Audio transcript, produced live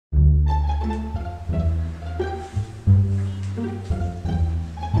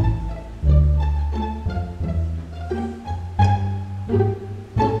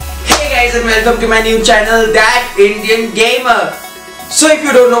guys and welcome to my new channel, That Indian Gamer. So if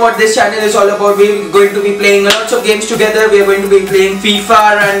you don't know what this channel is all about, we're going to be playing lots of games together. We are going to be playing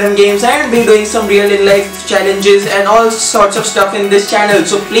FIFA, random games, and be doing some real in life challenges and all sorts of stuff in this channel.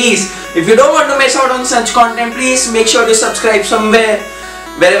 So please, if you don't want to miss out on such content, please make sure to subscribe somewhere,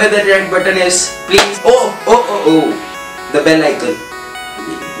 wherever that red button is. Please. Oh, the bell icon.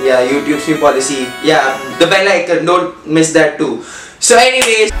 Yeah, YouTube's new policy. Yeah, the bell icon, don't miss that too. So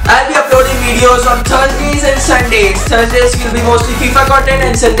anyways, I'll be uploading videos on Thursdays and Sundays. Thursdays will be mostly FIFA content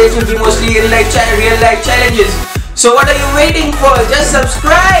and Sundays will be mostly real life challenges. So what are you waiting for? Just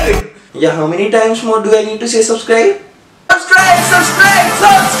subscribe! Yeah, how many times more do I need to say subscribe? Subscribe!